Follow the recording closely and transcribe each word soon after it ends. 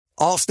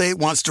Allstate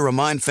wants to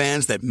remind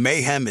fans that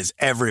mayhem is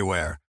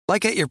everywhere,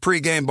 like at your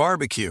pregame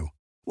barbecue.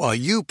 While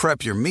you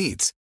prep your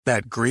meats,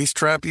 that grease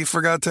trap you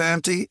forgot to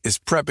empty is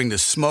prepping to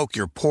smoke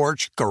your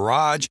porch,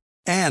 garage,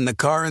 and the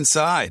car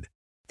inside.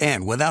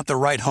 And without the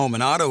right home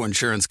and auto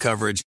insurance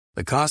coverage,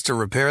 the cost to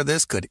repair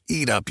this could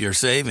eat up your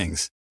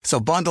savings. So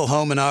bundle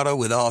home and auto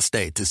with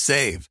Allstate to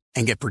save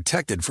and get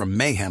protected from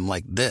mayhem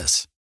like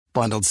this.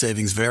 Bundled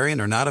savings vary and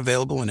are not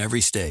available in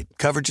every state.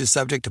 Coverage is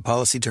subject to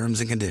policy terms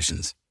and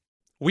conditions.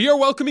 We are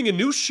welcoming a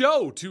new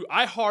show to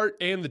iHeart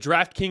and the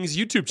DraftKings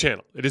YouTube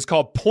channel. It is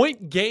called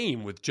Point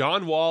Game with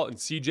John Wall and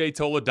CJ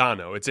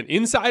Toledano. It's an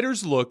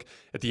insider's look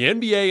at the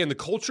NBA and the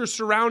culture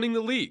surrounding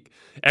the league.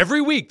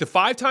 Every week, the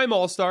five-time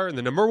All-Star and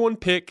the number one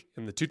pick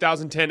in the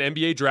 2010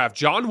 NBA draft,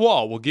 John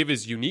Wall, will give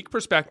his unique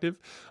perspective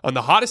on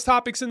the hottest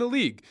topics in the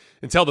league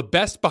and tell the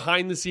best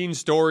behind-the-scenes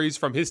stories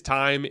from his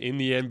time in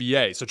the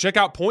NBA. So check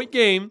out Point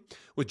Game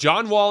with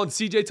John Wall and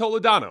CJ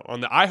Toledano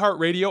on the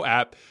iHeartRadio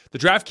app, the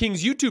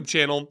DraftKings YouTube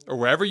channel, or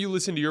wherever you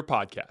listen to your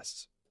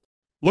podcasts.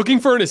 Looking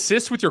for an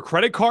assist with your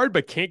credit card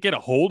but can't get a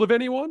hold of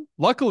anyone?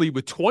 Luckily,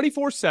 with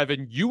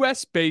 24/7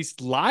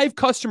 U.S.-based live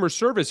customer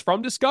service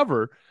from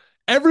Discover,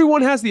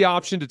 everyone has the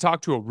option to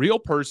talk to a real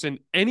person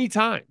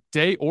anytime,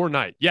 day or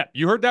night. Yeah,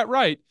 you heard that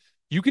right.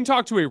 You can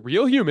talk to a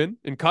real human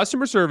in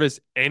customer service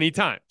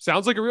anytime.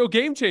 Sounds like a real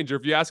game changer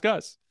if you ask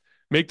us.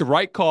 Make the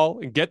right call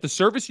and get the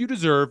service you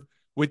deserve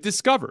with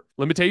Discover.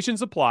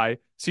 Limitations apply.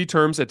 See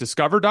terms at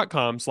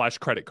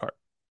discover.com/creditcard.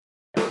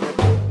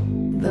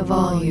 The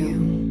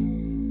Volume.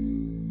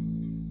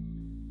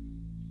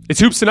 It's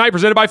Hoops Tonight,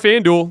 presented by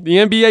FanDuel. The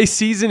NBA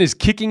season is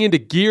kicking into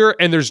gear,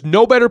 and there's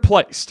no better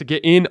place to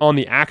get in on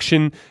the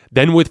action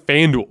than with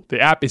FanDuel. The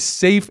app is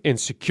safe and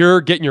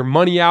secure. Getting your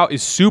money out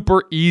is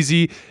super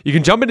easy. You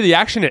can jump into the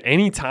action at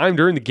any time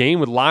during the game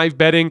with live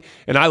betting,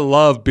 and I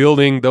love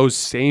building those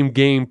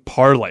same-game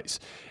parlays.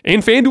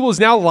 And FanDuel is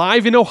now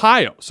live in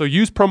Ohio, so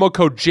use promo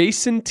code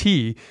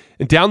JASONT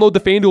and download the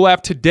FanDuel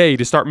app today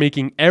to start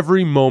making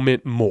every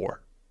moment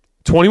more.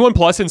 21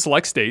 plus in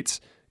select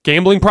states.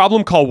 Gambling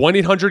problem? Call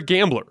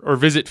 1-800-GAMBLER or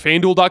visit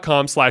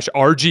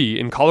FanDuel.com/RG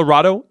in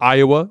Colorado,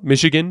 Iowa,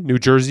 Michigan, New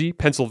Jersey,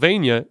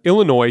 Pennsylvania,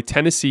 Illinois,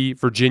 Tennessee,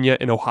 Virginia,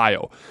 and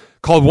Ohio.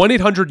 Call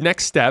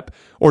 1-800-NEXT-STEP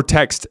or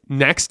text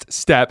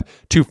NEXT-STEP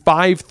to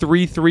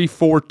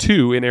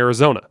 53342 in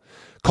Arizona.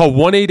 Call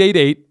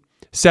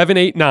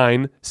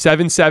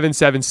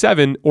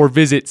 1-888-789-7777 or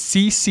visit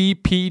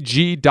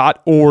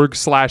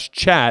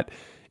ccpg.org/chat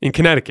in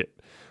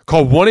Connecticut.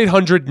 Call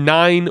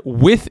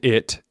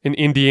 1-800-9-WITH-IT in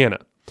Indiana.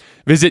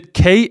 Visit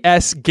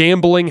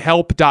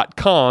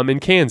ksgamblinghelp.com in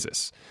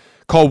Kansas.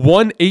 Call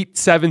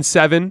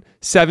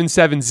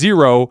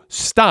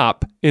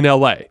 1-877-770-STOP in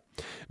LA.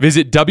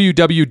 Visit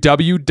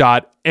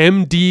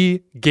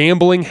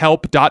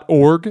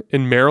www.mdgamblinghelp.org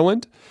in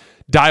Maryland.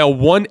 Dial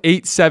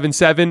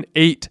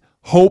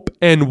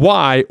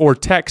 1-877-8-HOPE-NY or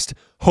text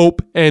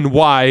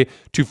HOPE-NY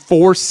to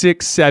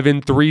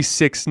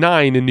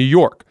 467-369 in New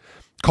York.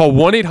 Call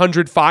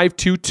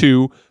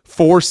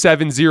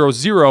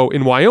 1-800-522-4700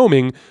 in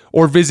Wyoming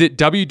or visit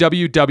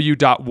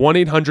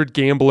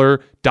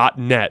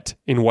www.1800gambler.net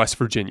in West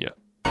Virginia.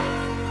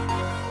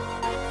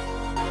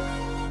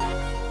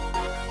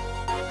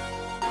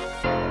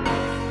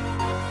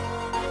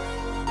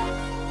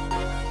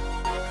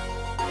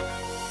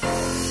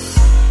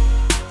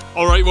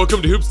 All right,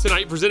 welcome to Hoops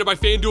Tonight, presented by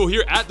FanDuel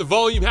here at The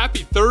Volume. Happy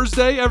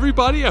Thursday,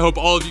 everybody. I hope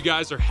all of you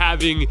guys are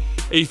having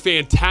a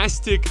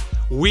fantastic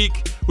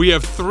week. We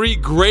have three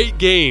great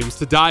games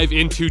to dive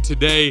into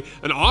today.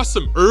 An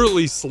awesome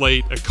early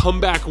slate, a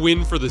comeback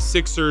win for the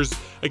Sixers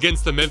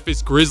against the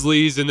Memphis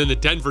Grizzlies, and then the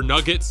Denver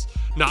Nuggets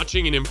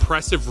notching an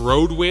impressive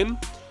road win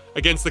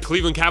against the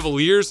Cleveland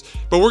Cavaliers.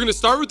 But we're going to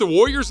start with the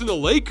Warriors and the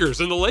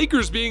Lakers, and the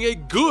Lakers being a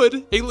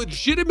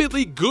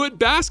legitimately good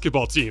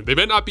basketball team. They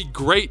might not be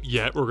great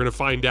yet. We're going to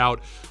find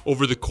out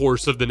over the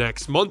course of the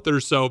next month or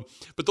so.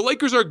 But the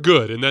Lakers are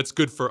good, and that's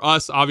good for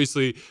us.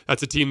 Obviously,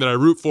 that's a team that I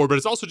root for, but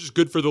it's also just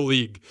good for the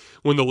league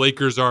when the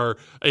Lakers are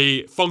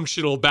a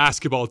functional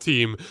basketball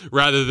team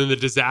rather than the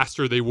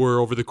disaster they were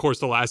over the course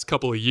of the last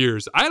couple of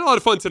years. I had a lot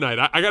of fun tonight.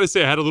 I got to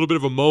say, I had a little bit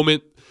of a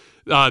moment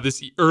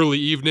this early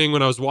evening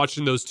when I was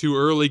watching those two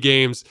early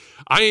games.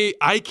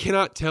 I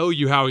cannot tell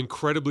you how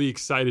incredibly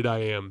excited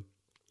I am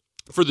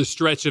for the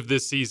stretch of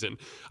this season.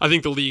 I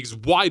think the league's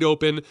wide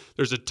open.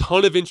 There's a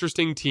ton of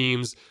interesting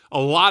teams, a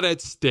lot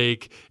at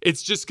stake.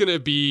 It's just going to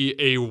be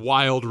a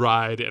wild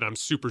ride, and I'm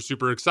super,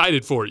 super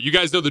excited for it. You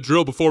guys know the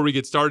drill. Before we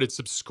get started,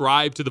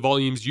 subscribe to the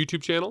Volume's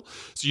YouTube channel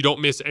so you don't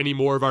miss any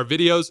more of our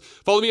videos.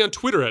 Follow me on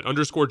Twitter at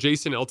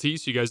 _JasonLT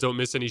so you guys don't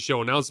miss any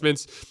show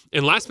announcements.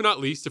 And last but not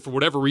least, if for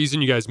whatever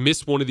reason you guys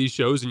miss one of these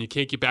shows and you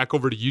can't get back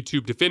over to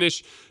YouTube to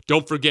finish,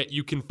 don't forget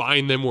you can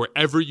find them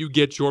wherever you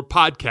get your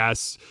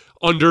podcasts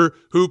under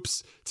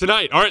Hoops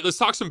Tonight. All right, let's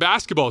talk some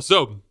basketball.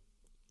 So,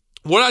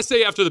 what did I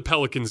say after the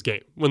Pelicans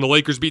game when the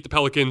Lakers beat the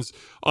Pelicans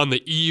on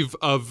the eve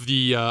of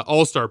the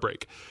All-Star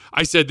break?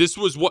 I said this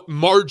was what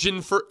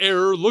margin for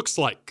error looks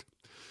like.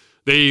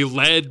 They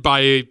led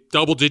by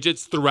double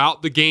digits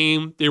throughout the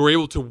game. They were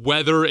able to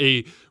weather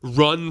a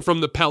run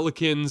from the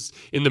Pelicans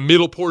in the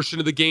middle portion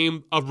of the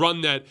game, a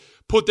run that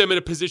put them in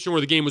a position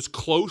where the game was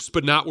close,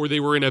 but not where they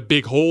were in a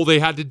big hole they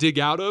had to dig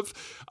out of.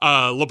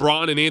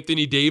 LeBron and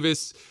Anthony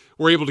Davis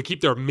were able to keep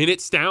their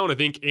minutes down. I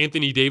think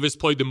Anthony Davis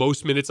played the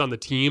most minutes on the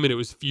team, and it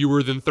was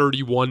fewer than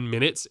 31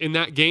 minutes in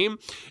that game.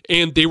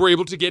 And they were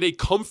able to get a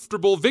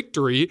comfortable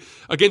victory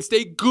against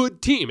a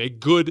good team, a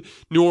good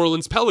New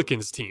Orleans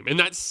Pelicans team. And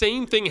that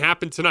same thing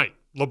happened tonight.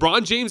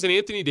 LeBron James and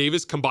Anthony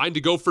Davis combined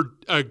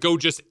to go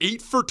just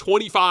 8 for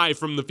 25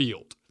 from the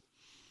field.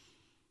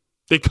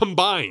 They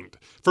combined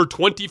for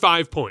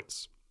 25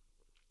 points.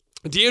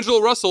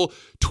 D'Angelo Russell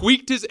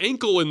tweaked his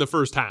ankle in the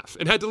first half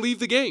and had to leave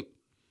the game.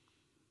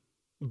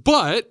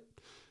 But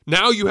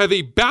now you have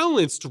a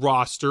balanced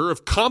roster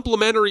of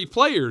complementary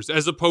players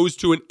as opposed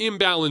to an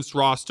imbalanced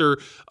roster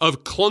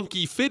of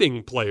clunky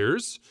fitting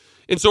players.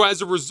 And so as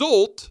a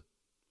result,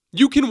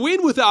 you can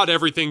win without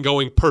everything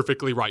going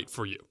perfectly right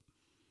for you.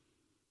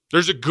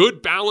 There's a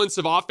good balance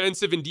of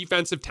offensive and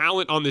defensive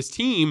talent on this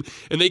team,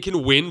 and they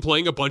can win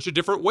playing a bunch of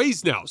different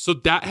ways now. So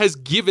that has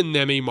given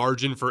them a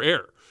margin for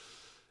error.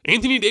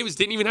 Anthony Davis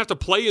didn't even have to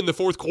play in the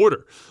fourth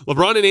quarter.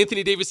 LeBron and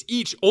Anthony Davis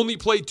each only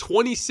played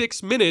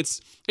 26 minutes,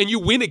 and you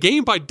win a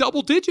game by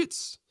double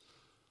digits.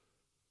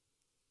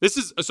 This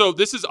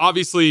is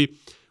obviously,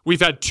 we've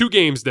had 2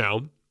 games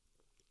now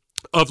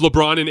of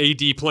LeBron and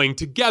AD playing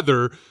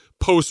together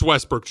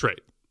post-Westbrook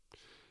trade.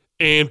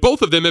 And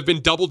both of them have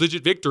been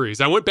double-digit victories.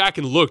 I went back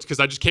and looked because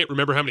I just can't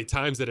remember how many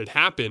times that had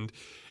happened.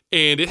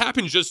 And it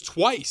happened just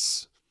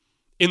twice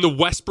in the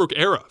Westbrook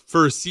era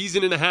for a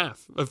season and a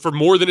half, for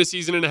more than a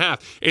season and a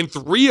half. And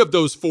 3 of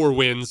those 4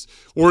 wins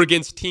were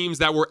against teams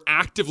that were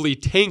actively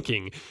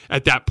tanking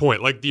at that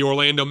point, like the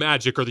Orlando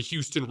Magic or the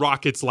Houston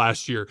Rockets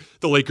last year.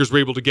 The Lakers were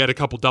able to get a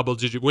couple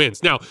double-digit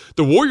wins. Now,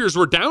 the Warriors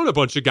were down a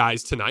bunch of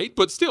guys tonight,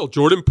 but still,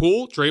 Jordan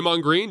Poole,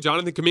 Draymond Green,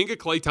 Jonathan Kuminga,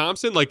 Klay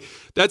Thompson,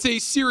 that's a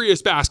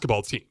serious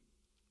basketball team.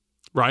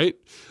 Right?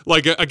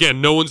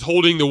 Again, no one's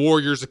holding the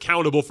Warriors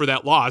accountable for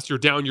that loss. You're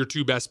down your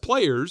 2 best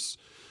players.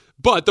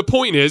 But the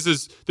point is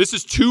this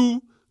is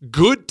 2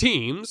 good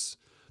teams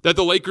that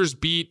the Lakers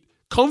beat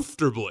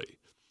comfortably.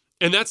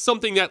 And that's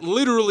something that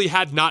literally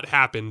had not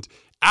happened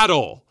at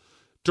all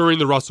during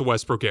the Russell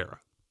Westbrook era.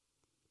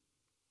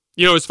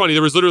 You know, it's funny.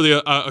 There was literally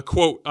a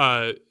quote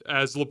I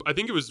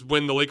think it was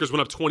when the Lakers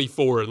went up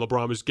 24 and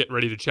LeBron was getting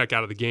ready to check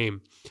out of the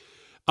game.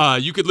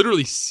 You could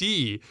literally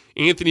see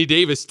Anthony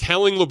Davis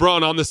telling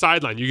LeBron on the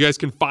sideline. You guys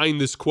can find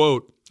this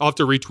quote. I'll have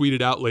to retweet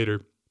it out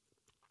later.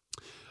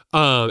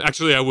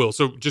 Actually, I will.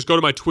 So just go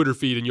to my Twitter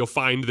feed and you'll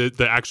find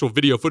the actual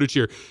video footage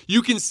here.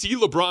 You can see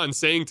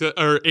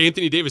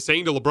Anthony Davis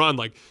saying to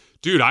LeBron,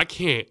 dude, I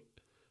can't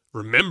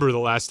remember the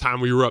last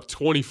time we were up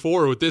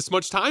 24 with this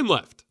much time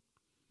left.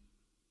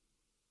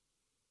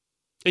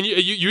 And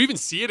you even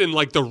see it in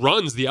the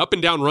runs, the up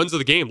and down runs of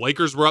the game.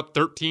 Lakers were up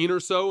 13 or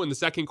so in the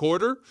second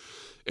quarter.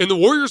 And the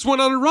Warriors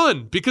went on a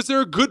run because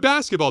they're a good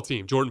basketball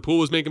team. Jordan Poole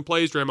was making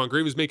plays. Draymond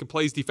Green was making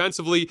plays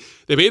defensively.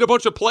 They made a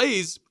bunch of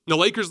plays. The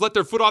Lakers let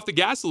their foot off the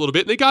gas a little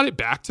bit, and they got it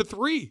back to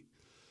 3.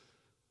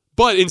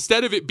 But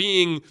instead of it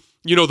being,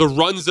 the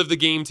runs of the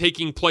game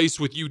taking place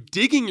with you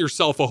digging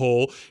yourself a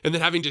hole and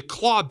then having to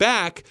claw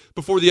back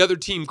before the other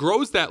team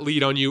grows that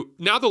lead on you,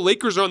 now the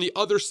Lakers are on the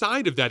other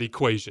side of that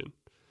equation.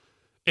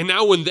 And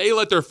now when they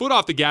let their foot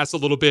off the gas a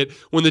little bit,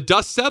 when the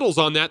dust settles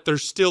on that, they're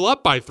still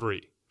up by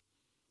 3.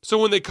 So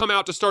when they come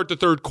out to start the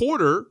third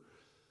quarter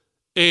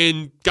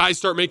and guys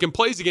start making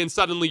plays again,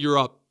 suddenly you're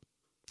up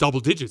double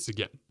digits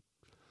again.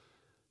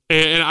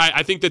 And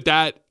I think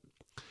that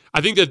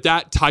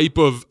type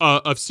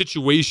of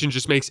situation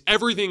just makes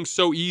everything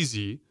so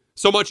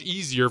much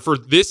easier for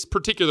this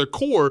particular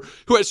core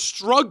who has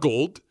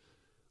struggled.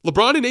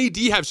 LeBron and AD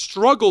have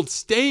struggled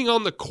staying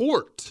on the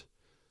court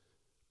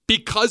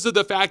because of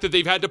the fact that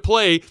they've had to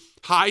play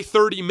high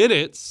 30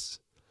 minutes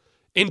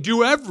and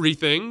do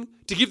everything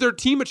to give their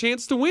team a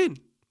chance to win.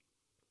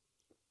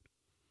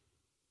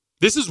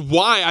 This is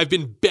why I've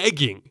been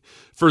begging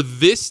for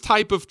this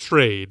type of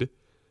trade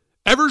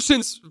ever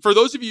since, for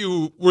those of you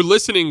who were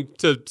listening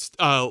to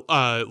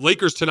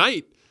Lakers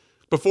Tonight,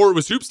 before it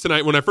was Hoops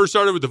Tonight, when I first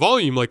started with the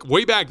volume,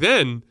 way back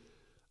then,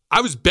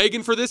 I was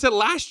begging for this at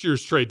last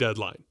year's trade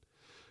deadline.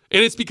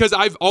 And it's because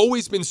I've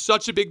always been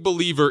such a big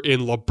believer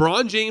in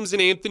LeBron James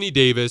and Anthony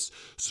Davis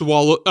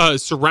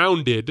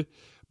surrounded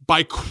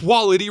by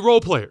quality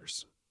role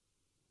players.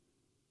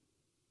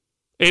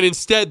 And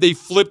instead, they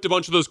flipped a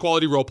bunch of those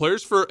quality role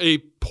players for a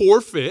poor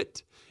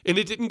fit, and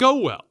it didn't go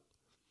well.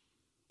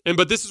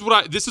 But this is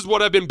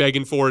what I've been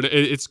begging for, and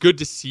it's good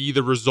to see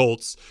the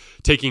results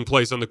taking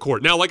place on the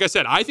court. Now, like I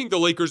said, I think the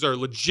Lakers are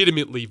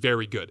legitimately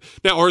very good.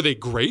 Now, are they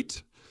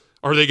great?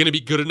 Are they going to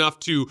be good enough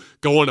to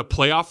go on a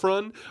playoff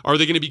run? Are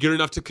they going to be good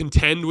enough to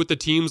contend with the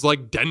teams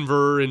like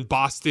Denver and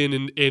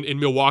Boston and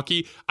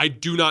Milwaukee? I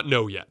do not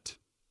know yet.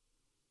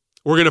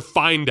 We're going to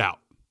find out.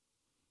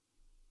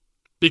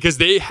 Because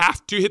they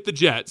have to hit the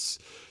Jets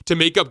to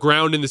make up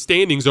ground in the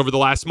standings over the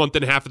last month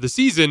and a half of the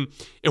season.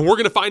 And we're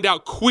going to find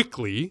out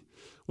quickly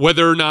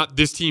whether or not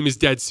this team is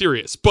dead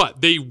serious.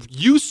 But they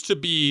used to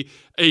be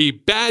a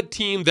bad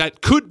team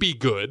that could be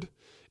good,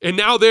 and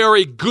now they are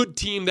a good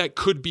team that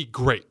could be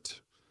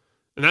great.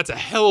 And that's a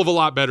hell of a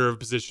lot better of a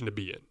position to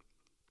be in.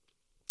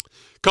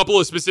 A couple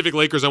of specific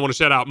Lakers I want to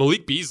shout out.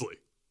 Malik Beasley.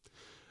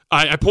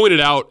 I pointed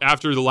out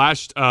after the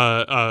last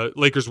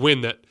Lakers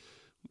win that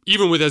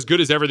even with as good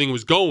as everything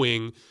was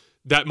going,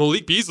 that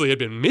Malik Beasley had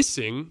been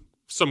missing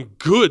some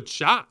good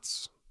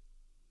shots.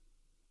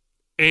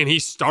 And he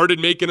started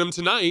making them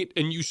tonight,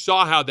 and you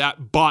saw how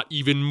that bought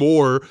even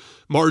more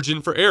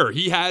margin for error.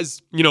 He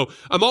has,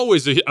 I'm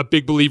always a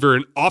big believer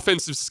in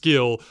offensive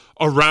skill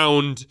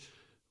around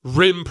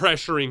rim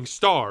pressuring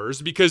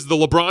stars, because the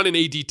LeBron and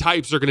AD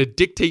types are going to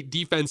dictate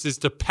defenses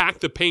to pack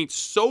the paint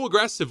so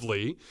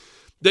aggressively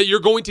that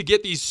you're going to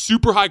get these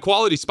super high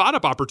quality spot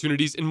up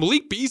opportunities. And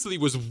Malik Beasley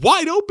was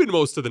wide open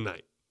most of the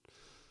night.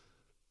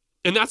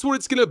 And that's what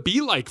it's going to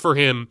be like for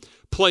him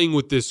playing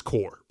with this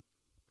core.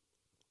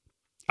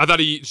 I thought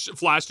he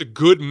flashed a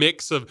good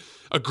mix of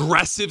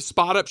aggressive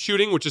spot-up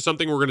shooting, which is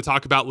something we're going to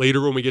talk about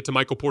later when we get to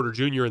Michael Porter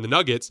Jr. and the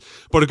Nuggets,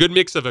 but a good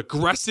mix of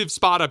aggressive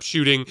spot-up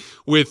shooting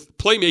with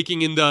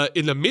playmaking in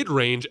the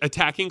mid-range,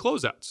 attacking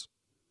closeouts.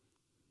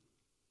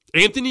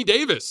 Anthony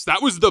Davis,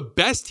 that was the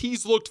best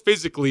he's looked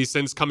physically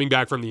since coming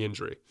back from the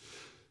injury.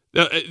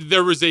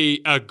 There was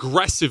a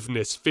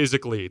aggressiveness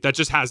physically that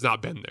just has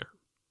not been there.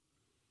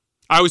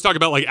 I always talk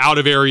about like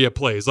out-of-area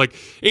plays. Like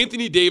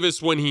Anthony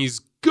Davis, when he's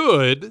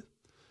good,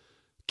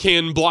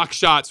 can block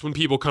shots when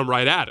people come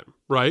right at him,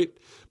 right?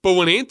 But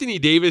when Anthony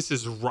Davis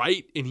is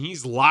right and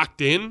he's locked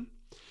in,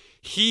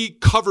 he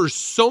covers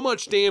so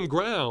much damn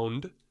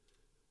ground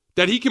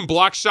that he can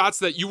block shots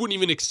that you wouldn't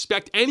even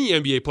expect any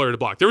NBA player to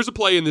block. There was a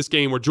play in this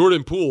game where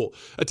Jordan Poole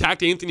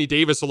attacked Anthony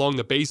Davis along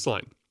the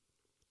baseline.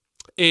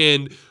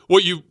 And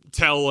what you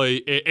tell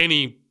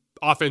any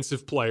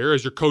offensive player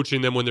as you're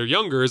coaching them when they're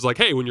younger is like,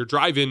 hey, when you're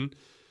driving,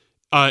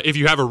 if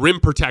you have a rim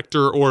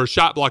protector or a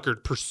shot blocker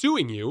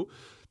pursuing you,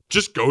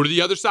 just go to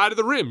the other side of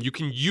the rim. You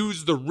can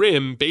use the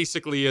rim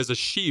basically as a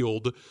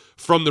shield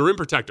from the rim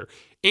protector.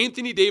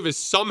 Anthony Davis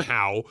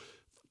somehow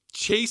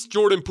chased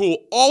Jordan Poole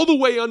all the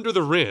way under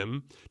the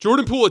rim.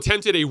 Jordan Poole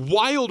attempted a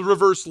wild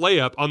reverse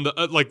layup on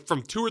the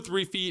from 2 or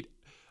 3 feet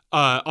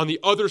on the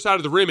other side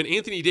of the rim, and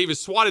Anthony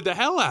Davis swatted the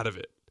hell out of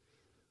it.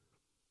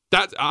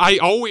 That I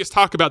always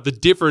talk about the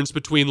difference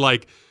between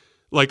like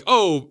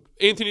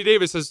Anthony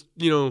Davis has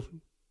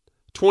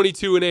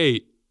 22 and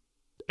 8.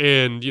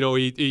 And,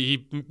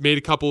 he made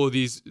a couple of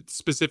these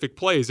specific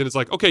plays. And it's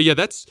like, okay, yeah,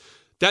 that's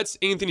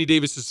Anthony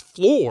Davis's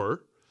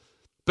floor.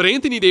 But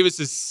Anthony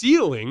Davis's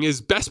ceiling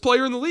is best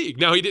player in the league.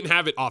 Now, he didn't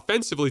have it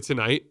offensively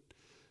tonight.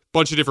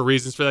 Bunch of different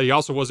reasons for that. He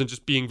also wasn't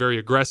just being very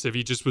aggressive.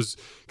 He just was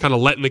kind of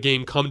letting the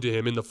game come to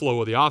him in the flow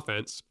of the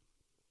offense.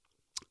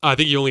 I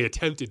think he only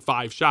attempted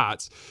 5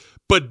 shots.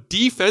 But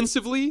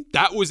defensively,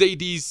 that was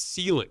AD's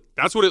ceiling.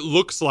 That's what it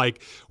looks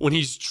like when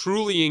he's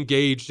truly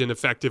engaged and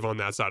effective on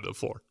that side of the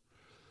floor.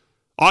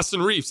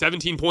 Austin Reeves,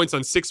 17 points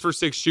on 6 for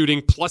 6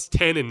 shooting, plus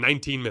 10 in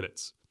 19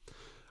 minutes.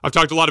 I've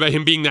talked a lot about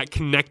him being that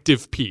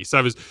connective piece.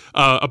 I was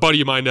a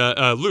buddy of mine,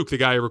 Luke, the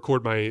guy I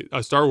record my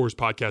Star Wars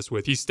podcast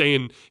with.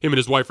 Him and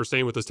his wife are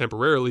staying with us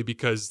temporarily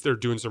because they're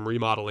doing some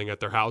remodeling at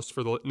their house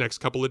for the next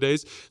couple of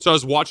days. So I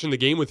was watching the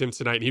game with him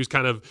tonight, and he was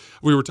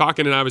we were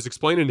talking, and I was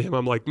explaining to him,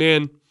 I'm like,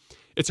 man,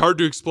 it's hard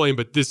to explain,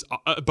 but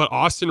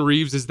Austin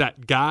Reeves is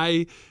that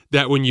guy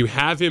that when you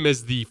have him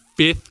as the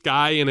 5th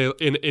guy in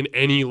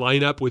any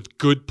lineup with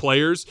good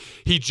players,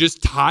 he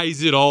just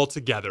ties it all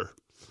together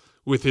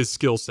with his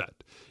skill set.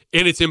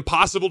 And it's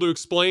impossible to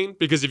explain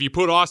because if you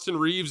put Austin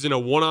Reeves in a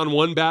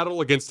one-on-one battle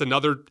against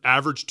another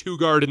average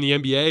 2-guard in the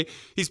NBA,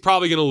 he's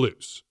probably going to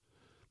lose.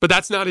 But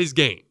that's not his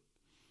game.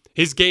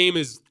 His game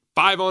is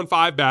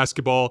 5-on-5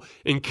 basketball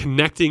and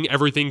connecting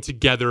everything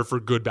together for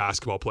good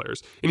basketball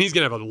players. And he's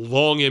going to have a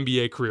long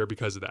NBA career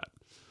because of that.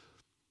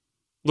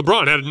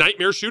 LeBron had a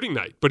nightmare shooting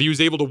night, but he was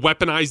able to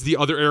weaponize the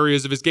other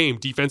areas of his game,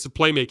 defensive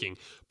playmaking,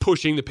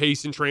 pushing the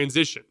pace in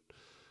transition.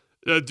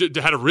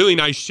 Had a really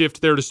nice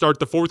shift there to start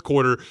the fourth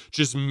quarter,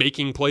 just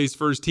making plays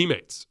for his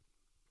teammates.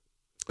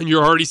 And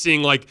you're already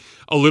seeing like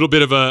a little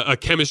bit of a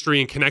chemistry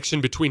and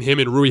connection between him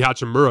and Rui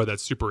Hachimura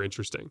that's super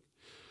interesting.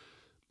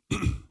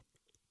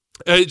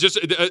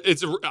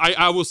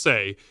 I will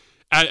say,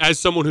 as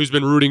someone who's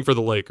been rooting for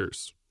the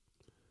Lakers,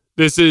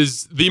 this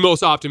is the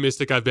most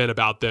optimistic I've been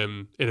about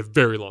them in a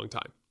very long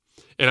time.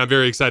 And I'm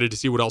very excited to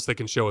see what else they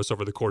can show us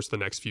over the course of the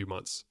next few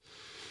months.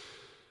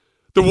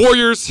 The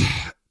Warriors,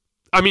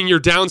 you're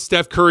down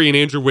Steph Curry and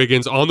Andrew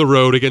Wiggins on the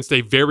road against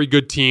a very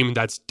good team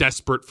that's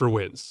desperate for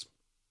wins.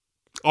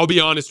 I'll be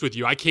honest with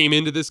you. I came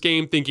into this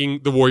game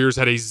thinking the Warriors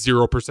had a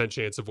 0%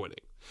 chance of winning.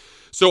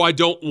 So I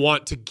don't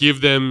want to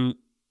give them,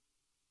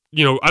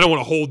 I don't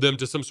want to hold them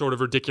to some sort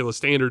of ridiculous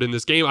standard in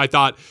this game. I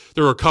thought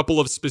there were a couple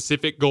of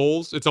specific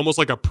goals. It's almost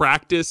like a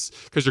practice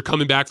because you're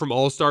coming back from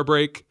All-Star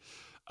break.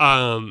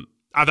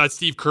 I thought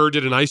Steve Kerr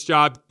did a nice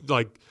job,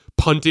 like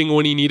punting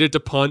when he needed to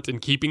punt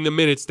and keeping the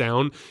minutes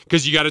down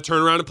because you got to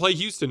turn around and play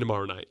Houston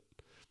tomorrow night.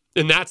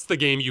 And that's the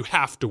game you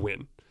have to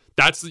win.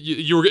 That's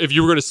if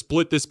you were going to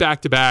split this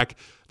back to back,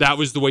 that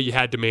was the way you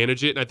had to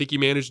manage it, and I think you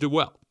managed it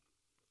well.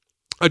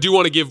 I do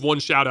want to give one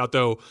shout out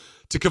though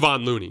to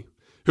Kevon Looney,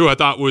 who I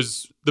thought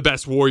was the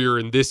best Warrior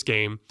in this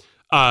game.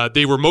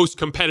 They were most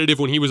competitive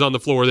when he was on the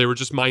floor. They were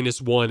just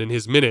 -1 in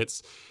his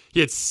minutes. He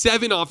had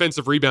 7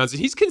 offensive rebounds,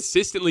 and he's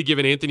consistently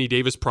given Anthony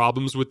Davis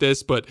problems with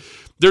this, but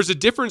there's a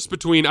difference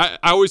between, I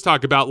always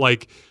talk about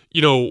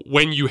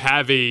when you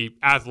have a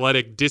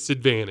athletic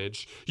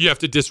disadvantage, you have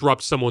to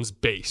disrupt someone's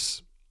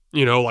base.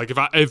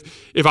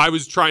 If I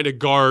was trying to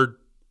guard,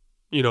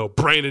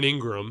 Brandon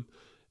Ingram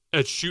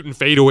at shooting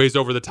fadeaways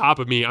over the top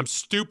of me, I'm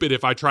stupid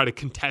if I try to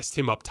contest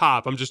him up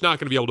top. I'm just not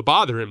going to be able to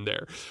bother him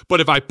there. But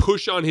if I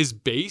push on his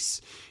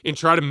base and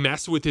try to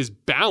mess with his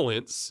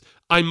balance,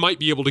 I might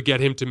be able to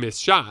get him to miss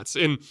shots.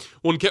 And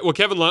what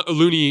Kevon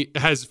Looney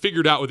has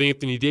figured out with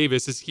Anthony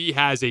Davis is he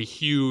has a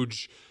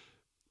huge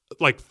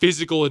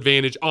physical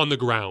advantage on the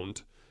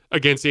ground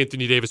against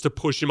Anthony Davis to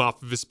push him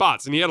off of his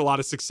spots. And he had a lot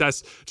of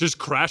success just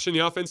crashing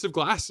the offensive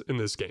glass in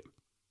this game.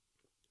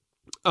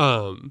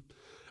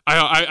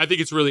 I think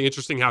it's really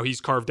interesting how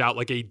he's carved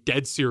out a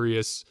dead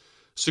serious,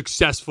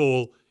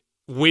 successful,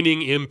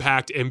 winning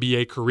impact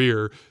NBA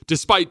career,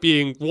 despite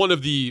being one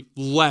of the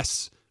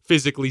less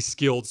physically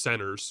skilled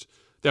centers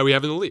that we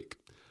have in the league.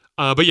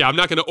 But yeah, I'm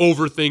not going to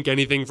overthink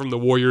anything from the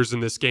Warriors in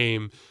this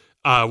game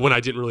when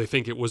I didn't really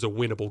think it was a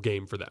winnable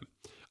game for them.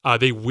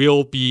 They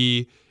will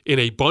be in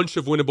a bunch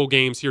of winnable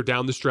games here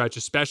down the stretch,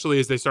 especially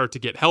as they start to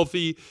get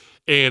healthy.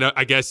 And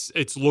I guess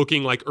it's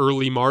looking like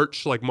early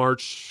March, like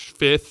March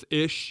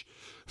 5th-ish,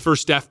 for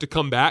Steph to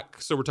come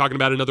back. So we're talking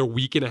about another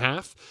week and a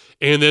half.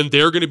 And then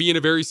they're going to be in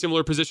a very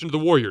similar position to the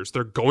Warriors.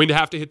 They're going to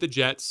have to hit the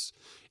Jets,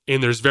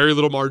 and there's very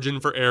little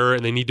margin for error,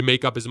 and they need to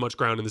make up as much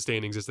ground in the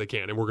standings as they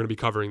can. And we're going to be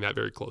covering that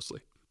very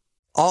closely.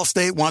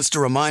 Allstate wants to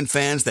remind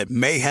fans that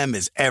mayhem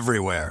is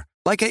everywhere,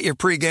 like at your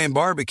pregame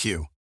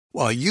barbecue.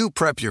 While you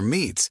prep your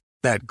meats,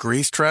 that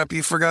grease trap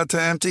you forgot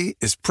to empty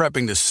is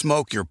prepping to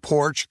smoke your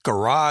porch,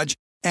 garage,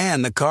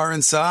 and the car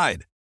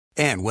inside.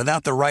 And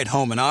without the right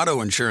home and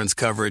auto insurance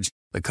coverage,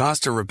 the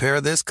cost to repair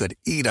this could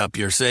eat up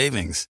your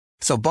savings.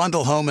 So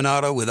bundle home and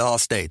auto with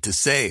Allstate to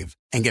save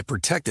and get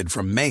protected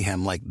from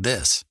mayhem like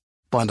this.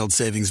 Bundled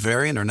savings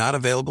vary and are not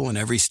available in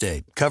every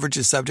state. Coverage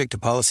is subject to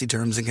policy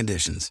terms and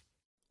conditions.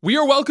 We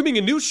are welcoming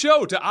a new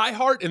show to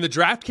iHeart and the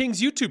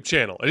DraftKings YouTube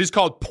channel. It is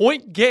called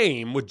Point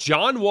Game with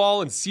John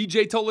Wall and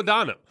CJ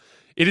Toledano.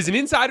 It is an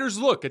insider's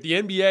look at the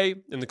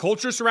NBA and the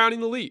culture surrounding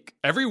the league.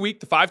 Every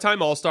week, the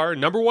 5-time All-Star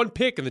and #1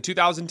 pick in the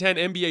 2010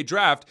 NBA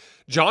Draft,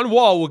 John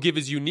Wall will give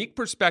his unique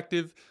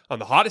perspective on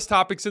the hottest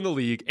topics in the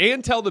league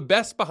and tell the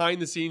best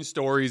behind-the-scenes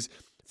stories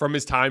from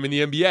his time in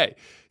the NBA.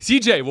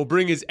 CJ will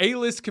bring his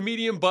A-list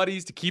comedian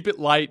buddies to keep it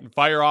light and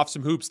fire off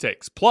some hoops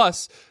takes.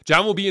 Plus,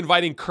 John will be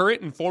inviting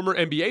current and former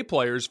NBA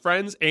players,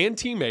 friends, and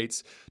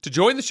teammates to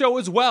join the show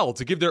as well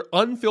to give their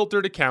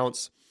unfiltered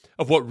accounts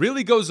of what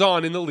really goes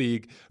on in the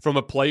league from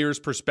a player's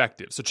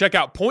perspective. So check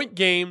out Point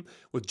Game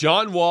with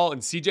John Wall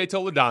and CJ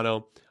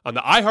Toledano on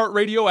the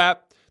iHeartRadio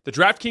app, the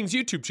DraftKings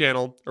YouTube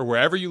channel, or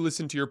wherever you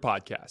listen to your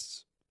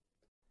podcasts.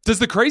 Does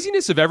the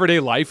craziness of everyday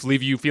life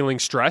leave you feeling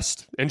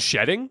stressed and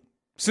shedding?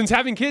 Since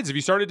having kids, have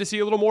you started to see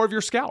a little more of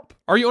your scalp?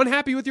 Are you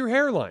unhappy with your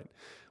hairline?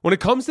 When it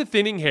comes to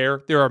thinning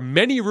hair, there are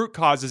many root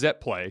causes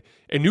at play,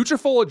 and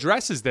Nutrafol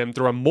addresses them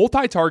through a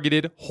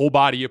multi-targeted,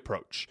 whole-body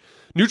approach.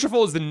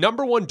 Nutrafol is the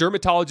 #1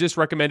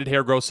 dermatologist-recommended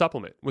hair growth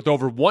supplement, with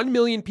over 1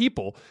 million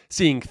people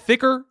seeing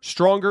thicker,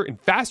 stronger, and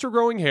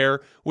faster-growing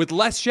hair with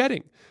less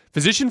shedding.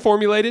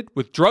 Physician-formulated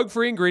with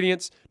drug-free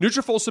ingredients,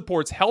 Nutrafol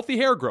supports healthy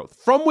hair growth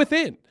from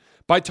within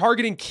by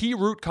targeting key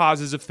root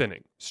causes of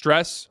thinning: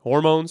 stress,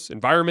 hormones,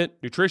 environment,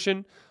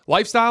 nutrition,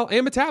 lifestyle,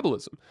 and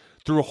metabolism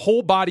through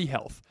whole-body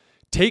health.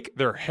 Take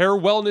their hair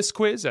wellness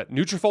quiz at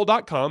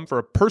Nutrafol.com for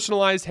a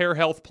personalized hair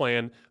health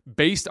plan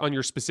based on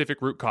your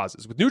specific root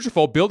causes. With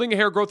Nutrafol, building a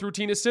hair growth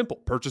routine is simple.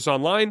 Purchase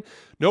online,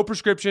 no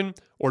prescription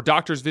or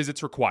doctor's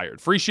visits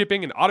required. Free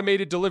shipping and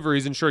automated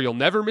deliveries ensure you'll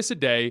never miss a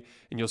day,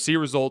 and you'll see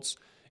results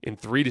in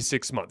 3 to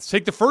 6 months.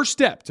 Take the first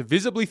step to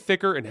visibly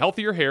thicker and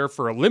healthier hair.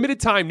 For a limited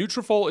time,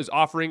 Nutrafol is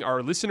offering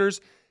our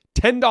listeners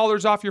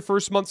 $10 off your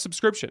first month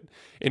subscription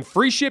and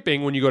free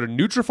shipping when you go to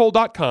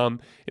Nutrafol.com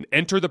and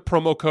enter the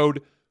promo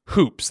code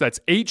HOOPS.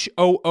 That's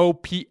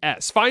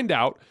HOOPS. Find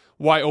out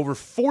why over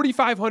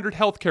 4,500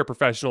 healthcare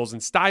professionals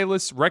and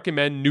stylists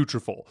recommend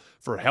Nutrafol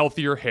for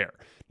healthier hair.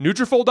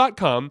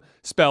 Nutrafol.com,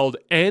 spelled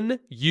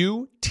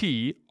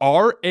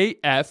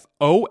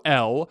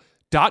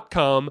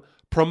Nutrafol.com,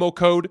 promo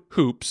code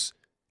HOOPS,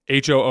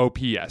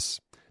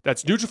 HOOPS.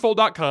 That's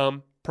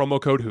Nutrafol.com,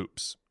 promo code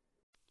HOOPS.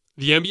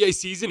 The NBA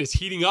season is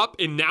heating up,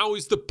 and now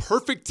is the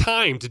perfect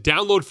time to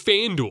download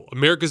FanDuel,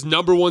 America's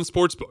 #1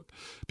 sportsbook,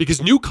 because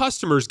new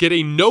customers get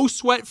a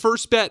no-sweat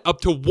first bet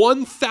up to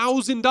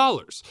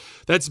 $1,000.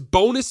 That's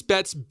bonus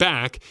bets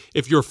back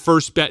if your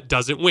first bet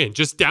doesn't win.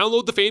 Just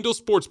download the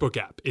FanDuel Sportsbook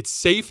app. It's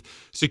safe,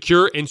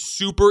 secure, and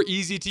super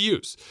easy to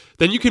use.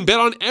 Then you can bet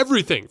on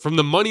everything from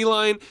the money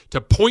line to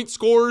point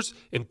scores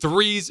and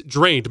threes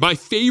drained. My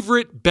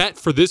favorite bet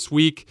for this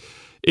week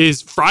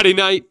is Friday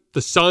night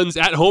the Suns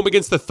at home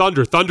against the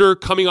Thunder. Thunder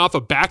coming off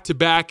a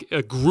back-to-back,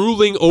 a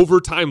grueling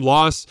overtime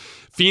loss.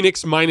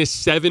 Phoenix minus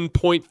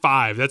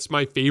 7.5. That's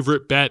my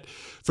favorite bet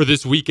for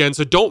this weekend.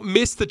 So don't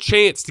miss the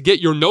chance to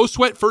get your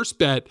no-sweat first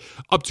bet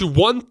up to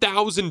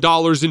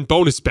 $1,000 in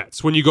bonus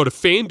bets when you go to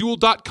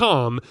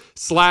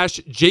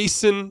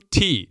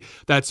FanDuel.com/JasonT.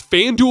 That's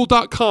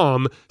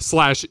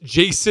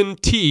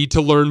FanDuel.com/JasonT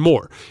to learn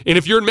more. And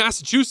if you're in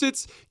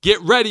Massachusetts,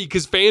 get ready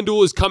because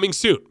FanDuel is coming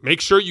soon.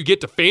 Make sure you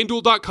get to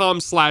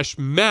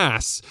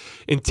FanDuel.com/Mass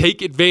and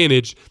take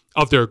advantage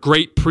of their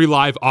great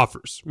pre-live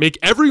offers. Make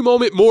every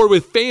moment more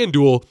with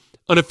FanDuel,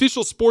 an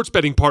official sports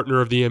betting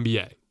partner of the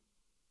NBA.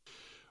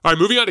 All right,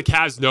 moving on to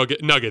Cavs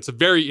Nuggets, a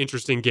very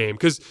interesting game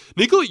because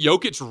Nikola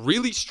Jokic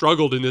really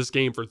struggled in this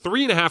game for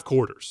 3.5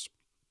 quarters.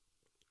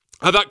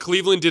 I thought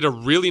Cleveland did a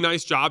really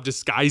nice job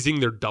disguising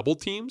their double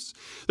teams.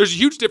 There's a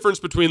huge difference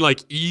between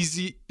like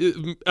easy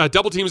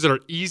double teams that are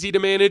easy to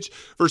manage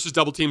versus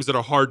double teams that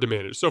are hard to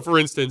manage. So, for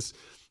instance,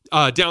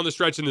 down the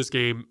stretch in this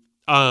game,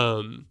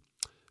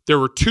 there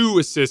were 2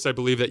 assists, I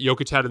believe, that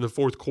Jokic had in the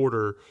fourth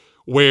quarter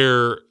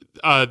where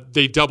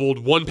they doubled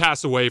one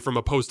pass away from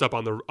a post up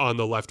on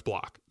the left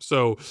block.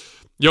 So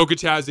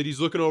Jokic has it. He's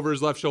looking over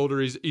his left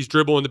shoulder. He's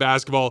dribbling the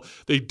basketball.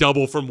 They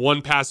double from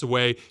one pass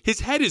away. His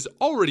head is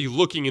already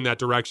looking in that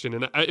direction.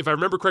 And if I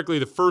remember correctly,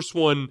 the first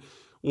one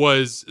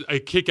was a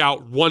kick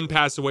out one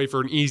pass away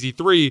for an easy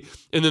 3.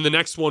 And then the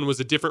next one was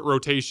a different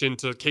rotation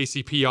to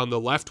KCP on the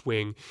left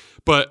wing,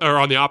 or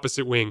on the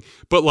opposite wing.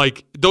 But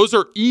like those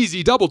are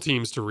easy double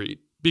teams to read,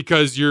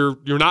 because you're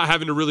not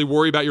having to really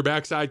worry about your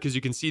backside because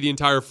you can see the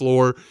entire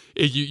floor.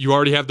 You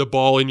already have the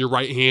ball in your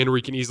right hand where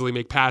you can easily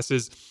make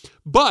passes.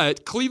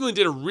 But Cleveland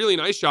did a really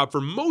nice job for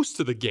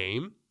most of the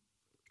game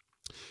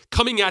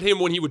coming at him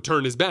when he would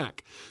turn his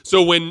back.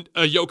 So when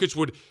Jokic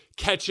would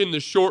catch in the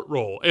short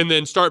roll and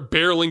then start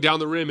barreling down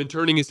the rim and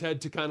turning his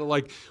head to kind of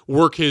like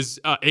work his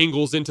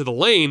angles into the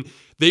lane,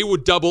 they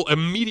would double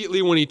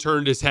immediately when he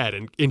turned his head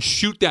and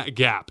shoot that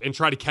gap and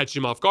try to catch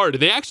him off guard.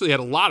 And they actually had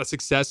a lot of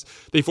success.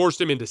 They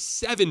forced him into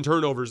 7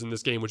 turnovers in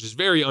this game, which is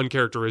very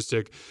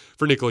uncharacteristic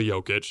for Nikola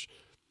Jokic.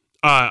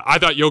 I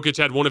thought Jokic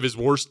had one of his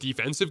worst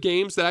defensive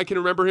games that I can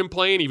remember him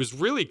playing. He was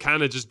really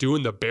kind of just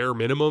doing the bare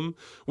minimum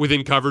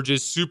within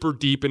coverages, super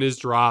deep in his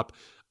drop,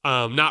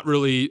 not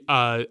really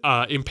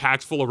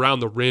impactful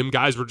around the rim.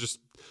 Guys were just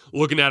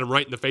looking at him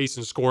right in the face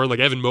and scoring. Like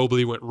Evan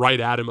Mobley went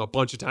right at him a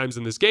bunch of times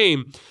in this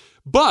game.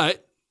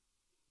 But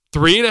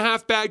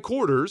 3.5 bad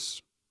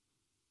quarters.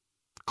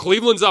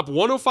 Cleveland's up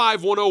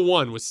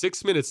 105-101 with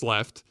 6 minutes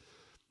left.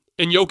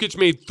 And Jokic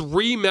made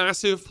 3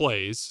 massive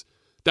plays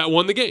that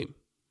won the game.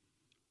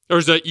 There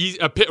was a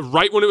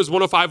right when it was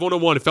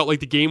 105-101, it felt like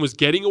the game was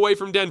getting away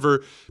from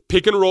Denver.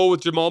 Pick and roll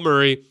with Jamal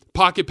Murray,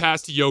 pocket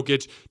pass to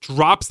Jokic,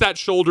 drops that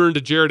shoulder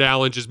into Jared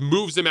Allen, just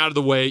moves him out of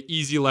the way,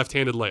 easy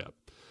left-handed layup.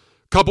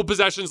 Couple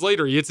possessions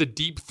later, he hits a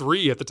deep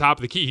 3 at the top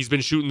of the key. He's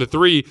been shooting the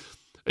 3.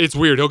 It's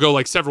weird. He'll go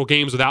like several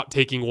games without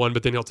taking one,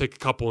 but then he'll take a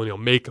couple and he'll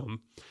make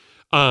them.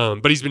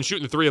 But he's been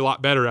shooting the 3 a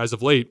lot better as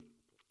of late.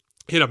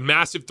 Hit a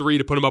massive 3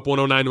 to put him up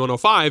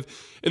 109-105.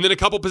 And then a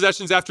couple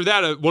possessions after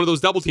that, one of those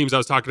double teams I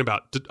was talking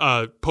about,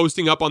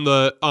 posting up on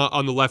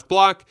the left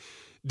block.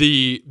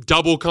 The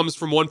double comes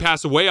from one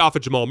pass away off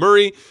of Jamal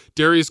Murray.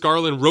 Darius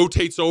Garland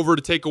rotates over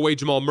to take away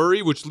Jamal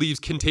Murray, which leaves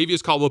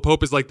Kentavious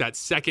Caldwell-Pope as like that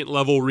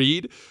second-level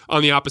read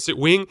on the opposite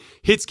wing.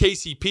 Hits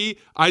KCP.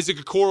 Isaac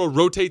Okoro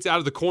rotates out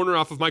of the corner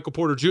off of Michael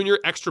Porter Jr.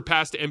 Extra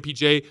pass to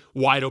MPJ.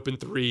 Wide open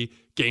 3.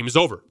 Game is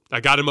over. I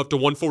got him up to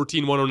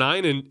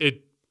 114-109, and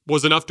it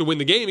was enough to win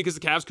the game because the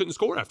Cavs couldn't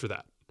score after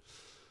that,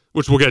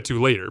 which we'll get to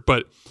later.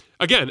 But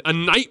again, a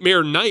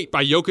nightmare night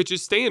by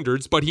Jokic's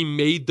standards, but he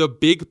made the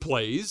big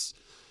plays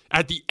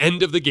at the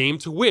end of the game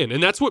to win.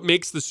 And that's what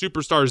makes the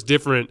superstars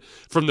different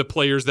from the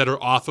players that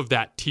are off of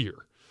that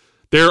tier.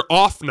 Their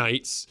off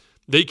nights,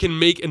 they can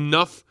make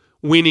enough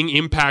winning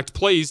impact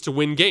plays to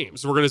win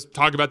games. We're going to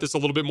talk about this a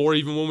little bit more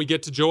even when we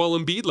get to Joel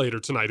Embiid later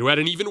tonight, who had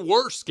an even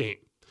worse game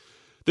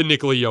than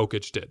Nikola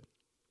Jokic did.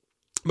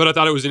 But I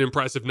thought it was an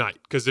impressive night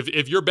because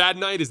if your bad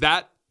night is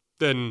that,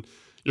 then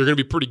you're going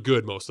to be pretty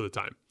good most of the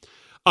time.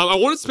 I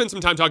want to spend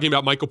some time talking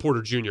about Michael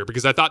Porter Jr.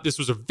 because I thought this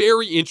was a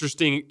very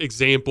interesting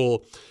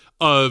example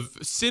of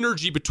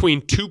synergy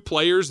between 2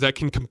 players that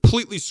can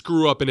completely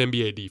screw up an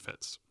NBA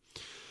defense.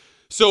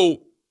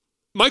 So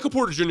Michael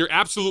Porter Jr.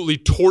 absolutely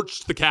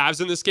torched the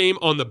Cavs in this game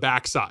on the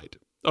backside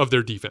of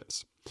their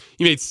defense.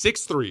 He made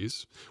 6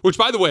 threes, which,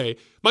 by the way,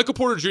 Michael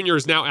Porter Jr.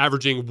 is now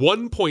averaging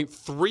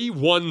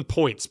 1.31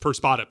 points per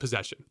spot at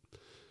possession.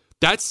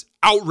 That's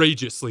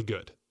outrageously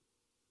good.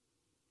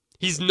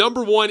 He's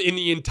number 1 in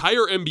the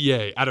entire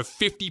NBA out of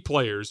 50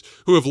 players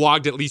who have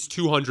logged at least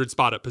 200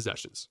 spot up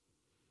possessions.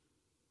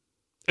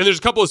 And there's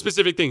a couple of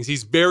specific things.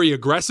 He's very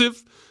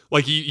aggressive.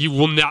 Like he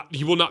will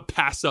not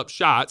pass up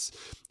shots.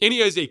 And he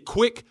has a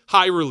quick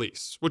high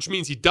release, which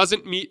means he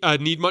doesn't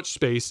need much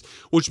space,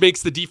 which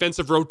makes the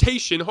defensive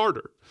rotation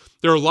harder.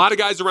 There are a lot of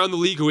guys around the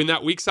league who in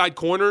that weak side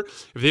corner,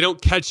 if they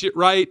don't catch it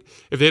right,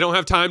 if they don't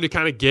have time to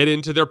kind of get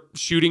into their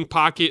shooting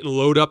pocket and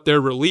load up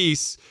their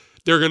release,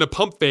 they're going to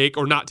pump fake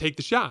or not take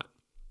the shot.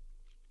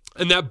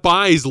 And that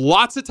buys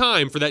lots of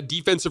time for that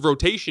defensive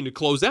rotation to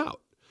close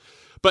out.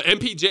 But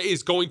MPJ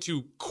is going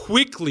to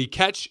quickly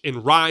catch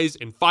and rise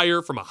and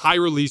fire from a high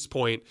release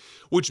point,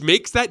 which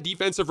makes that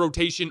defensive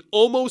rotation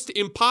almost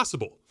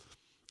impossible.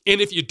 And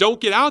if you don't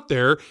get out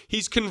there,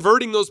 he's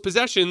converting those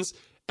possessions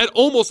at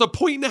almost 1.5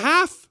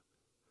 points.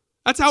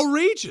 That's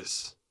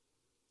outrageous.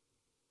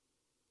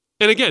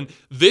 And again,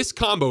 this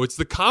combo, it's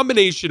the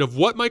combination of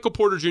what Michael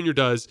Porter Jr.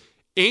 does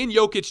and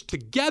Jokic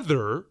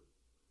together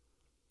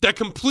that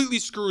completely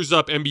screws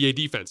up NBA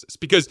defenses,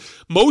 because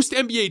most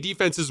NBA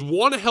defenses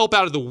want to help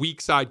out of the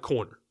weak side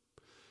corner.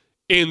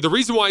 And the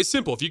reason why is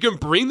simple. If you can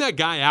bring that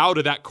guy out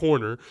of that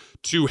corner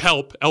to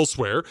help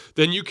elsewhere,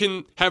 then you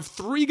can have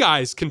 3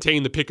 guys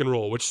contain the pick and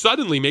roll, which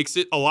suddenly makes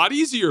it a lot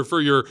easier for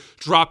your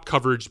drop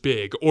coverage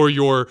big or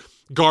your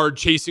guard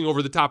chasing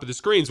over the top of the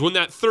screens when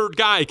that third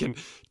guy can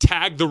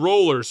tag the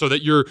roller so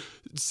that your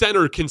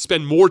center can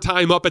spend more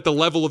time up at the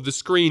level of the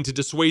screen to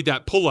dissuade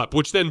that pull-up,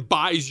 which then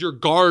buys your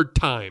guard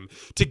time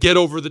to get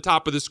over the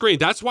top of the screen.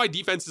 That's why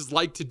defenses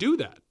like to do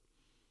that.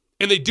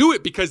 And they do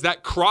it because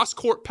that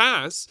cross-court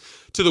pass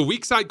to the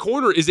weak side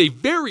corner is a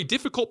very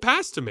difficult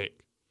pass to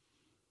make.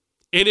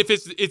 And if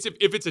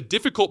it's a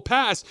difficult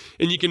pass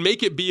and you can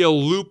make it be a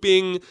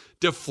looping,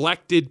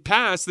 deflected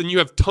pass, then you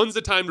have tons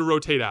of time to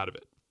rotate out of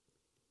it.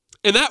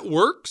 And that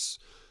works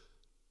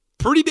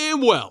pretty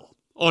damn well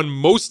on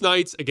most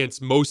nights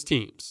against most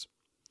teams.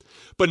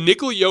 But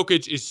Nikola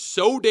Jokic is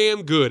so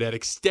damn good at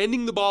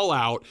extending the ball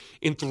out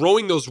and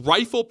throwing those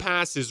rifle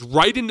passes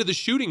right into the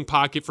shooting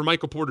pocket for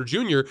Michael Porter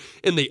Jr.,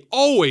 and they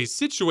always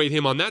situate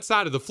him on that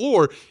side of the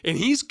floor, and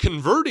he's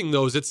converting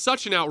those at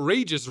such an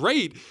outrageous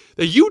rate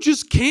that you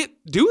just can't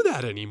do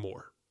that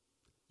anymore.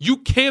 You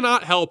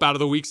cannot help out of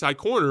the weak side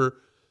corner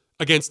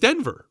against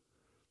Denver.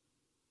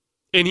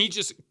 And he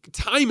just,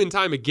 time and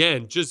time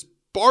again, just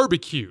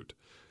barbecued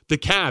the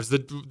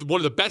Cavs, one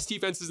of the best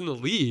defenses in the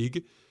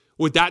league,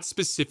 with that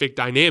specific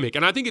dynamic.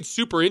 And I think it's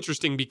super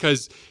interesting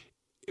because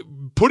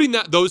putting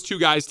those two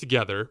guys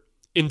together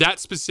in that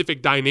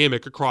specific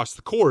dynamic across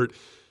the court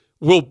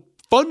will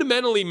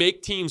fundamentally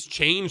make teams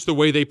change the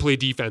way they play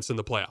defense in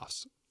the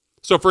playoffs.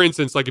 So for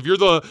instance, like if you're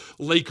the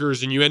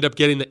Lakers and you end up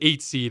getting the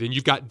 8th seed and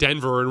you've got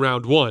Denver in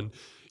round 1,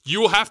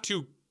 you will have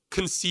to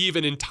conceive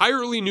an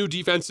entirely new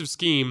defensive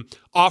scheme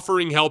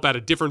offering help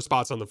at different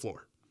spots on the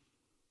floor.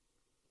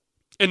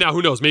 And now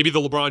who knows, maybe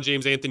the LeBron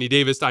James, Anthony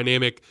Davis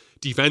dynamic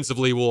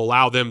defensively will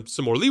allow them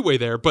some more leeway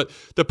there. But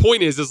the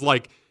point is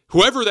like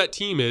whoever that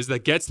team is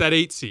that gets that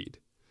 8th seed,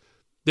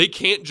 they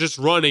can't just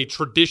run a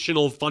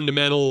traditional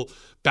fundamental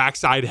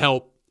backside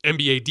help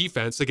NBA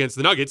defense against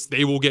the Nuggets.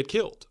 They will get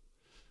killed.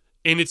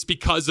 And it's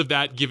because of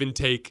that give and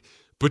take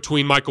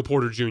between Michael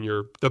Porter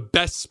Jr., the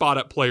best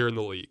spot-up player in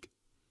the league,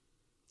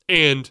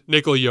 and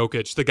Nikola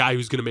Jokic, the guy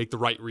who's going to make the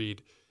right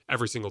read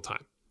every single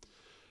time.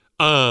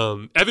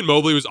 Evan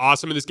Mobley was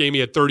awesome in this game. He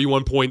had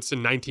 31 points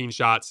and 19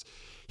 shots.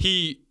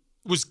 He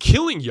was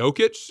killing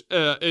Jokic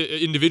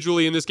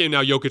individually in this game.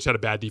 Now, Jokic had a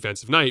bad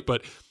defensive night,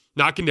 but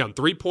knocking down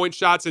 3-point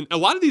shots and a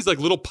lot of these like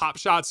little pop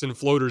shots and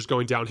floaters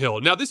going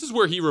downhill. Now, this is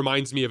where he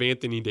reminds me of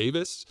Anthony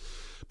Davis,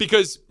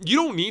 because you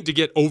don't need to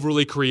get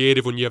overly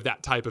creative when you have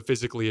that type of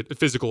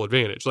physical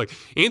advantage. Like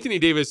Anthony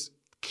Davis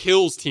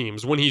kills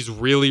teams when he's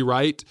really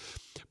right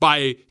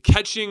by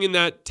catching in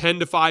that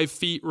 10 to 5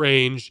 feet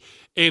range,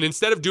 and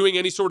instead of doing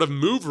any sort of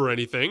move or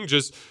anything,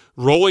 just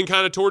rolling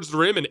kind of towards the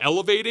rim and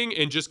elevating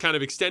and just kind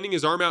of extending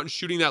his arm out and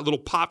shooting that little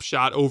pop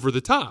shot over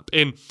the top.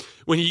 And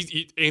when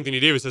Anthony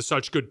Davis has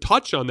such good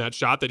touch on that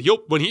shot that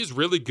when he's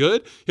really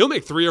good, he'll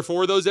make 3 or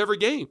 4 of those every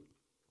game.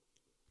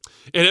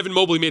 And Evan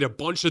Mobley made a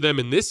bunch of them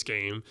in this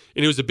game,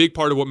 and it was a big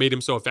part of what made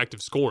him so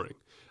effective scoring.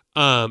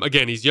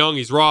 Again, he's young,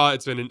 he's raw.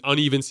 It's been an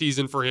uneven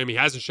season for him. He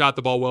hasn't shot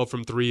the ball well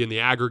from 3 in the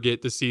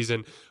aggregate this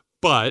season.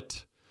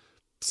 But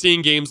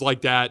seeing games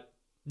like that,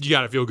 you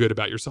got to feel good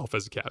about yourself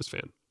as a Cavs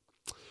fan.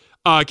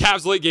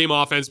 Cavs late game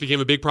offense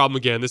became a big problem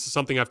again. This is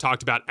something I've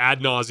talked about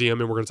ad nauseum,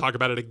 and we're going to talk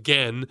about it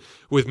again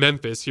with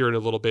Memphis here in a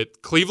little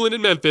bit. Cleveland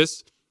and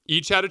Memphis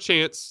each had a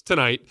chance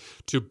tonight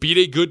to beat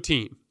a good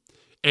team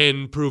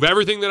and prove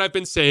everything that I've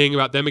been saying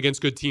about them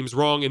against good teams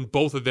wrong, and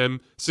both of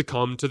them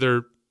succumbed to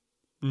their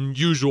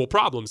usual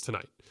problems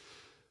tonight.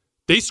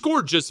 They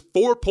scored just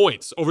 4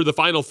 points over the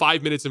final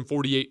 5 minutes and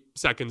 48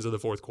 seconds of the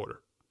fourth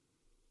quarter.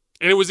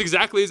 And it was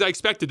exactly as I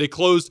expected. They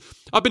closed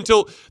up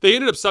until they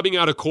ended up subbing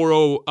out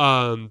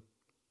Okoro.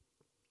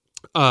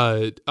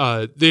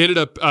 They ended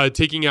up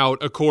taking out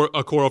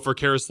Okoro for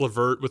Karis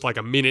LeVert with like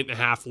a minute and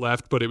a half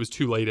left, but it was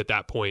too late at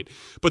that point.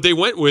 But they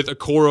went with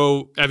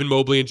Okoro, Evan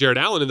Mobley, and Jared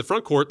Allen in the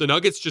front court. The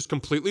Nuggets just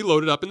completely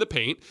loaded up in the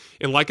paint.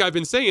 And like I've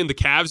been saying, the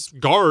Cavs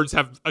guards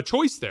have a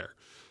choice there.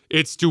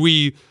 It's, do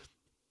we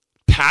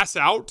pass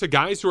out to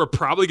guys who are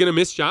probably going to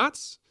miss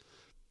shots?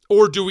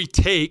 Or do we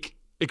take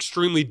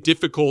extremely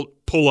difficult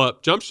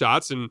pull-up jump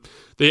shots? And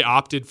they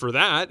opted for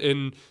that.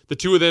 And the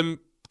two of them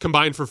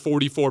combined for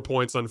 44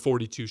 points on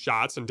 42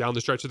 shots, and down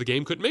the stretch of the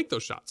game couldn't make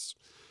those shots.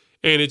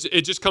 And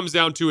it just comes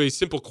down to a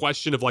simple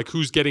question of like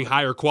who's getting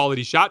higher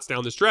quality shots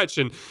down the stretch.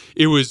 And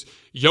it was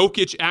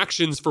Jokic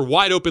actions for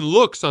wide open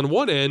looks on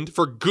one end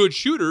for good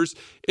shooters.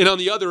 And on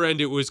the other end,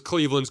 it was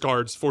Cleveland's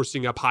guards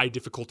forcing up high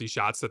difficulty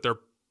shots that they're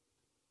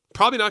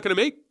probably not going to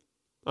make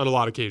on a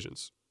lot of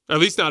occasions, at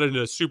least not at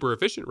a super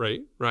efficient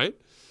rate, right?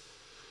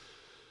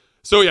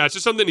 So yeah, it's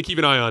just something to keep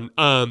an eye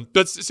on.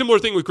 That's a similar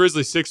thing with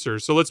Grizzlies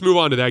Sixers. So let's move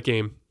on to that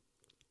game.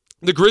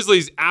 The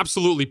Grizzlies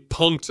absolutely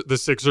punked the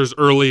Sixers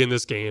early in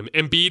this game.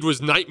 Embiid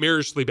was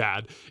nightmarishly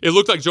bad. It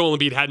looked like Joel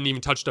Embiid hadn't even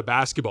touched a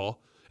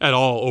basketball at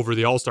all over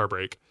the All-Star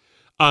break.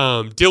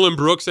 Dylan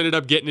Brooks ended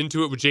up getting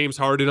into it with James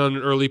Harden on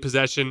an early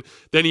possession.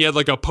 Then he had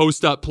like a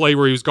post-up play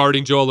where he was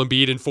guarding Joel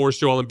Embiid and forced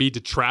Joel Embiid to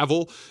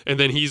travel. And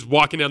then he's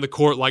walking down the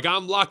court like,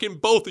 I'm locking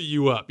both of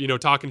you up,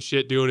 talking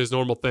shit, doing his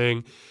normal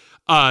thing.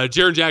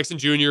 Jaren Jackson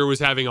Jr. was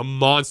having a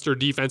monster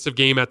defensive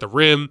game at the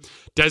rim.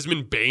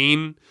 Desmond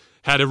Bane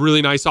had a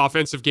really nice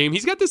offensive game.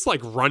 He's got this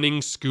like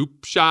running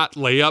scoop shot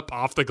layup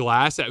off the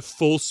glass at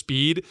full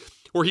speed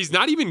where he's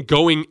not even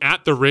going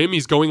at the rim.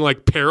 He's going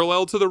like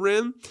parallel to the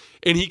rim.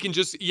 And he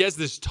has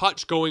this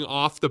touch going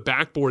off the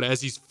backboard as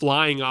he's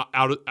flying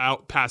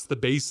out past the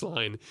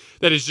baseline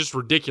that is just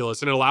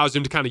ridiculous. And it allows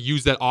him to kind of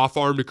use that off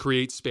arm to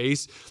create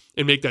space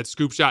and make that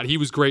scoop shot. He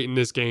was great in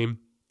this game.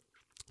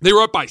 They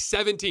were up by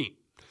 17.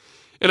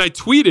 And I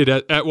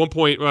tweeted at one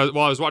point while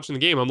I was watching the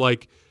game, I'm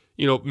like,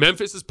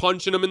 Memphis is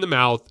punching them in the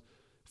mouth.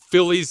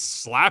 Philly's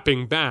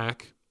slapping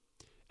back.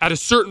 At a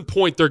certain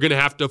point, they're going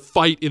to have to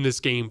fight in this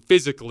game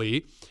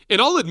physically. And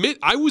I'll admit,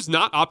 I was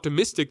not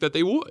optimistic that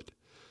they would.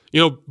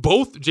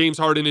 Both James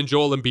Harden and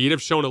Joel Embiid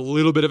have shown a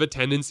little bit of a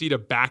tendency to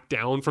back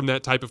down from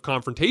that type of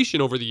confrontation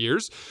over the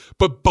years.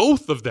 But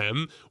both of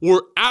them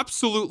were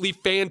absolutely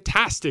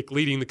fantastic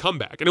leading the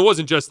comeback. And it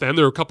wasn't just them.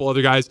 There were a couple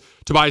other guys.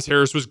 Tobias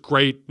Harris was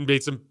great,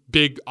 made some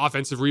big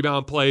offensive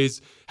rebound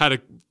plays,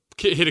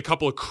 hit a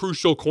couple of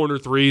crucial corner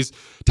threes.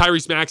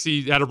 Tyrese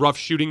Maxey had a rough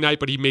shooting night,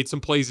 but he made some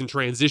plays in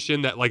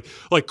transition that like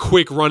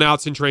quick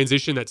runouts in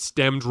transition that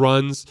stemmed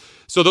runs.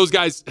 So those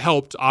guys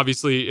helped,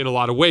 obviously, in a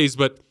lot of ways.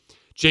 But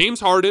James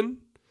Harden,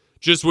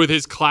 just with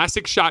his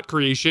classic shot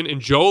creation,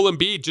 and Joel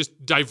Embiid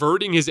just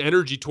diverting his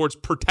energy towards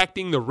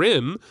protecting the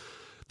rim,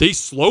 they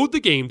slowed the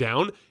game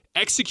down,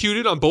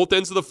 executed on both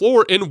ends of the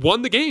floor, and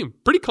won the game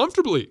pretty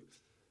comfortably.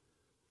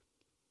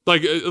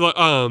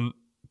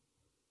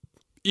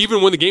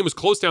 Even when the game was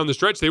close down the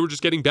stretch, they were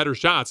just getting better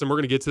shots. And we're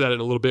going to get to that in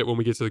a little bit when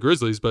we get to the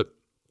Grizzlies. But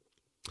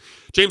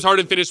James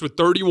Harden finished with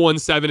 31,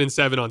 7, and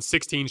 7 on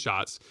 16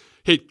 shots.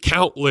 Made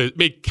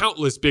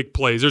countless big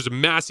plays. There's a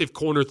massive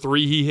corner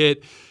three he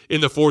hit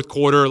in the fourth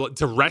quarter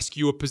to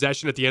rescue a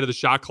possession at the end of the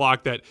shot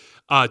clock that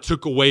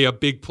took away a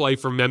big play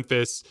from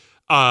Memphis.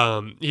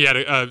 He had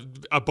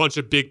a bunch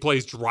of big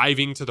plays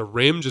driving to the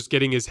rim, just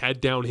getting his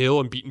head downhill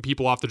and beating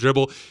people off the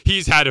dribble.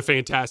 He's had a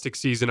fantastic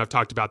season. I've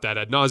talked about that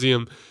ad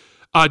nauseum.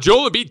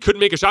 Joel Embiid couldn't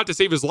make a shot to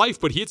save his life,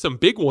 but he had some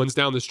big ones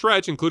down the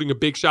stretch, including a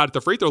big shot at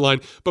the free throw line.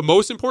 But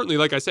most importantly,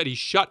 like I said, he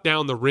shut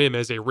down the rim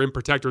as a rim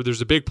protector.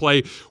 There's a big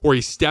play where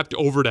he stepped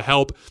over to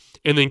help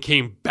and then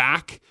came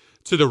back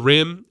to the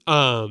rim.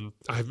 I'm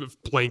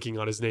blanking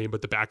on his name,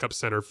 but the backup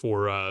center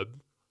for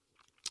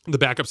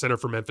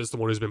Memphis, the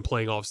one who's been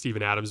playing off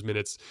Steven Adams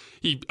minutes,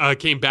 he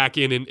came back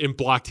in and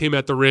blocked him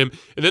at the rim.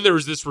 And then there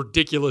was this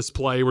ridiculous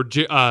play where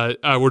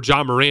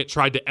Ja Morant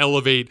tried to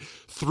elevate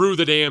through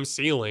the damn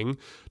ceiling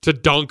to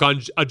dunk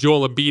on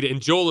Joel Embiid, and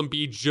Joel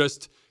Embiid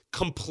just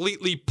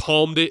completely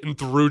palmed it and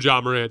threw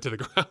Ja Morant to the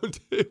ground.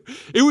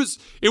 It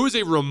was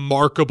a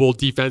remarkable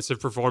defensive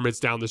performance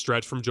down the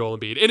stretch from Joel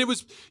Embiid. And it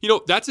was,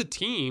 that's a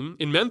team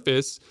in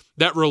Memphis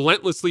that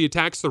relentlessly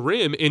attacks the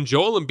rim, and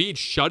Joel Embiid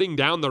shutting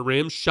down the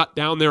rim shut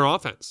down their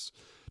offense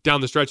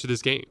down the stretch of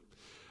this game.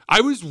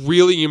 I was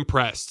really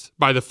impressed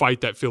by the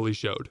fight that Philly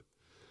showed.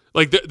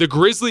 Like the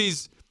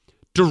Grizzlies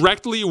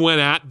directly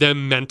went at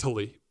them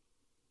mentally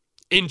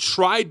and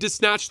tried to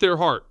snatch their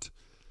heart.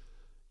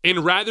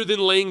 And rather than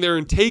laying there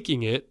and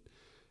taking it,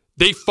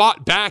 they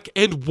fought back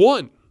and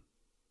won.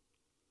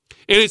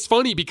 And it's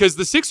funny because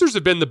the Sixers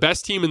have been the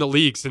best team in the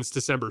league since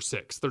December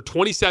 6th. They're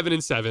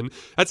 27-7.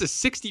 That's a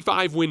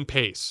 65-win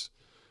pace.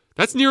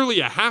 That's nearly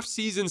a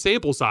half-season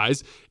sample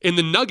size. And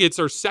the Nuggets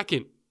are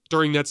second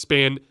during that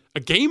span, a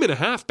game and a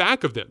half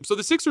back of them. So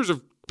the Sixers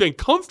have been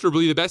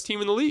comfortably the best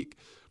team in the league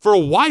for a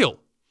while.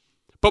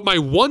 But my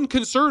one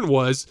concern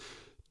was,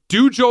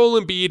 do Joel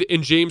Embiid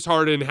and James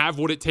Harden have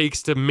what it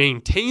takes to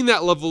maintain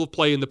that level of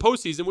play in the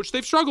postseason, which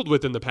they've struggled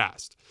with in the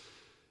past?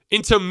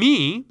 And to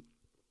me,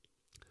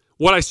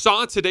 what I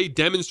saw today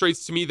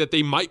demonstrates to me that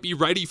they might be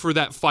ready for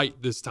that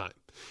fight this time,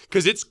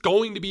 because it's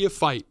going to be a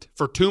fight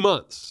for 2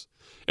 months.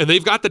 And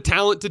they've got the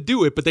talent to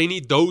do it, but they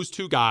need those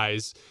two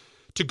guys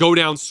to go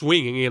down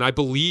swinging. And I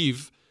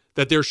believe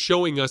that they're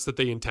showing us that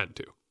they intend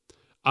to.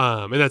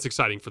 And that's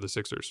exciting for the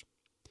Sixers.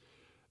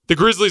 The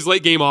Grizzlies'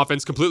 late game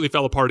offense completely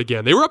fell apart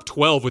again. They were up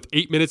 12 with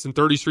 8 minutes and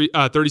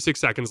 36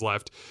 seconds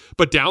left.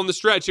 But down the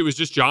stretch, it was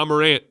just Ja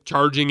Morant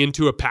charging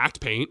into a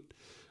packed paint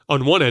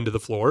on one end of the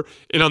floor.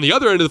 And on the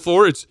other end of the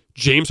floor, it's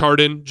James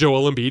Harden,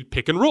 Joel Embiid,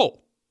 pick and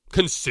roll,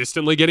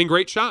 consistently getting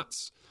great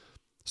shots.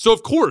 So,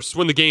 of course,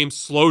 when the game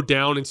slowed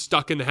down and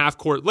stuck in the half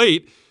court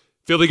late,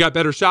 Philly got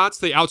better shots.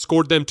 They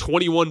outscored them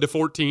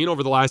 21-14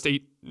 over the last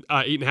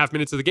 8.5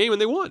 minutes of the game,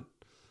 and they won.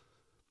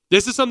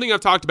 This is something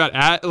I've talked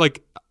about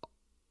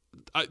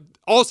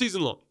all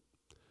season long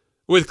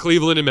with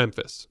Cleveland and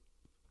Memphis.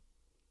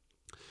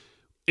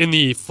 In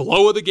the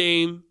flow of the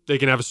game, they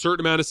can have a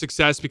certain amount of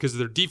success because of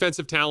their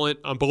defensive talent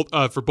on both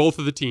for both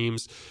of the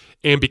teams,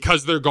 and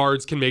because their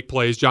guards can make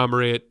plays, John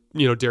Morant,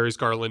 Darius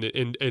Garland,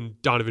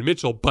 and Donovan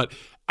Mitchell. But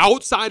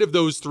outside of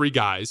those three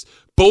guys,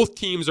 both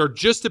teams are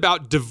just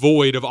about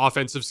devoid of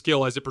offensive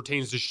skill as it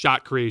pertains to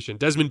shot creation.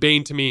 Desmond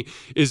Bane, to me,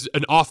 is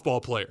an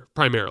off-ball player,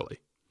 primarily.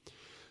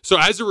 So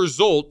as a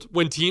result,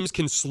 when teams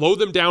can slow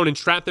them down and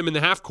trap them in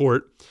the half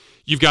court,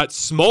 you've got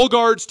small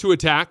guards to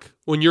attack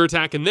when you're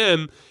attacking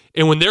them,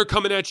 and when they're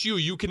coming at you,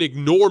 you can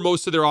ignore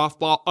most of their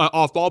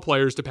off-ball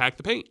players to pack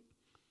the paint.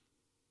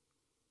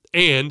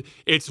 And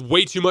it's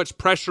way too much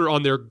pressure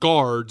on their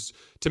guards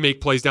to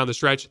make plays down the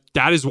stretch.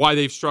 That is why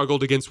they've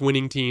struggled against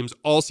winning teams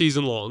all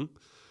season long.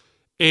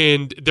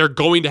 And they're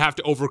going to have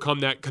to overcome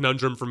that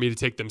conundrum for me to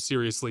take them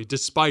seriously,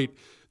 despite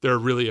their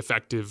really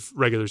effective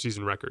regular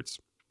season records.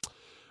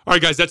 All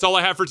right, guys, that's all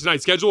I have for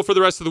tonight. Schedule for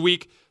the rest of the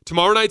week.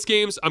 Tomorrow night's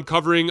games I'm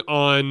covering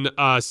on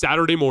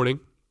Saturday morning.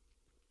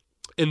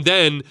 And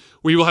then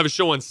we will have a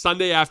show on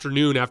Sunday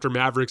afternoon after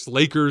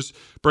Mavericks-Lakers,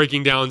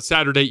 breaking down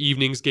Saturday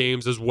evening's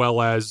games as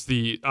well as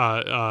the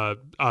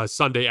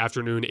Sunday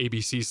afternoon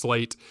ABC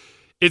slate.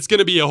 It's going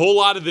to be a whole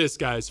lot of this,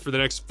 guys, for the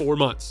next 4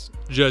 months.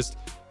 Just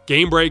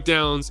game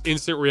breakdowns,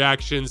 instant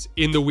reactions,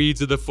 in the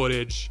weeds of the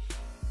footage.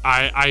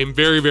 I am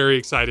very, very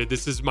excited.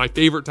 This is my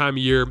favorite time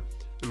of year.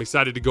 I'm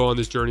excited to go on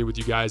this journey with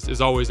you guys. As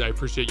always, I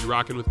appreciate you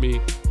rocking with me,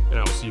 and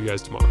I will see you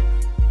guys tomorrow.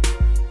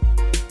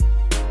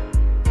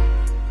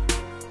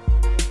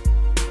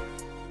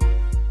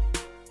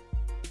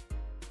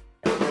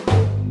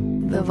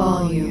 The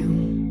volume.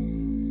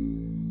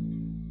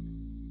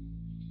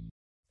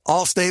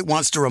 Allstate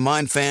wants to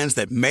remind fans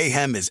that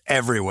mayhem is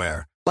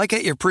everywhere, like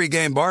at your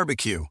pregame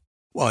barbecue.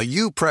 While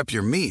you prep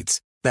your meats,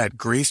 that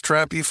grease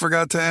trap you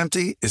forgot to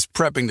empty is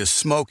prepping to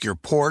smoke your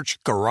porch,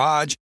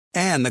 garage,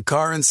 and the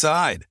car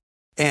inside.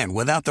 And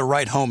without the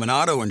right home and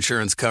auto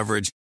insurance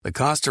coverage, the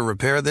cost to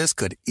repair this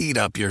could eat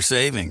up your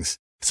savings.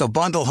 So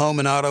bundle home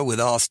and auto with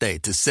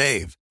Allstate to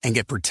save and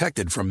get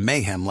protected from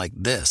mayhem like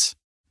this.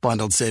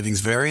 Bundled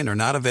savings vary and are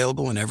not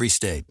available in every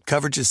state.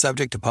 Coverage is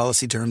subject to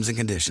policy terms and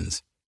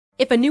conditions.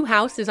 If a new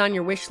house is on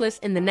your wish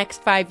list in the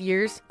next 5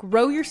 years,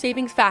 grow your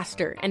savings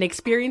faster and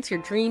experience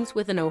your dreams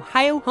with an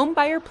Ohio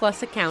Homebuyer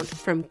Plus account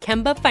from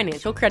Kemba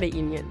Financial Credit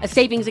Union. A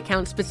savings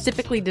account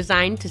specifically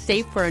designed to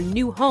save for a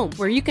new home,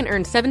 where you can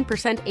earn 7%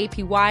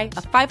 APY,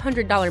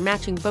 a $500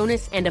 matching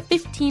bonus, and a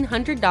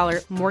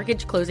 $1,500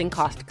 mortgage closing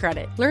cost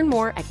credit. Learn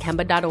more at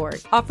Kemba.org.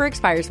 Offer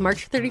expires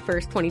March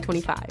 31st,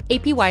 2025.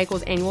 APY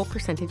equals annual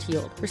percentage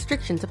yield.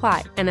 Restrictions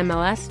apply.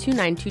 NMLS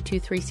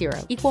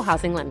 292230. Equal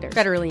housing lender.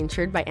 Federally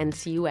insured by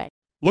NCUA.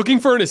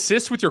 Looking for an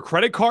assist with your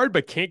credit card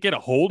but can't get a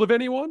hold of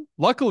anyone?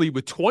 Luckily,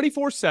 with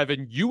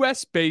 24/7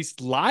 US-based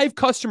live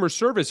customer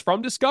service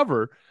from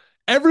Discover,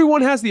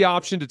 everyone has the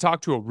option to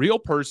talk to a real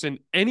person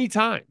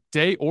anytime,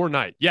 day or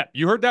night. Yeah,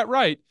 you heard that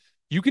right.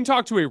 You can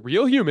talk to a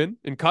real human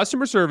in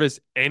customer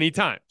service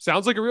anytime.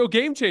 Sounds like a real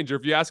game changer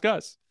if you ask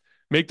us.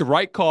 Make the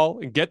right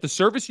call and get the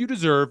service you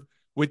deserve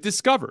with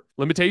Discover.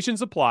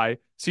 Limitations apply.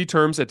 See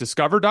terms at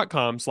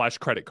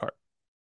discover.com/creditcard.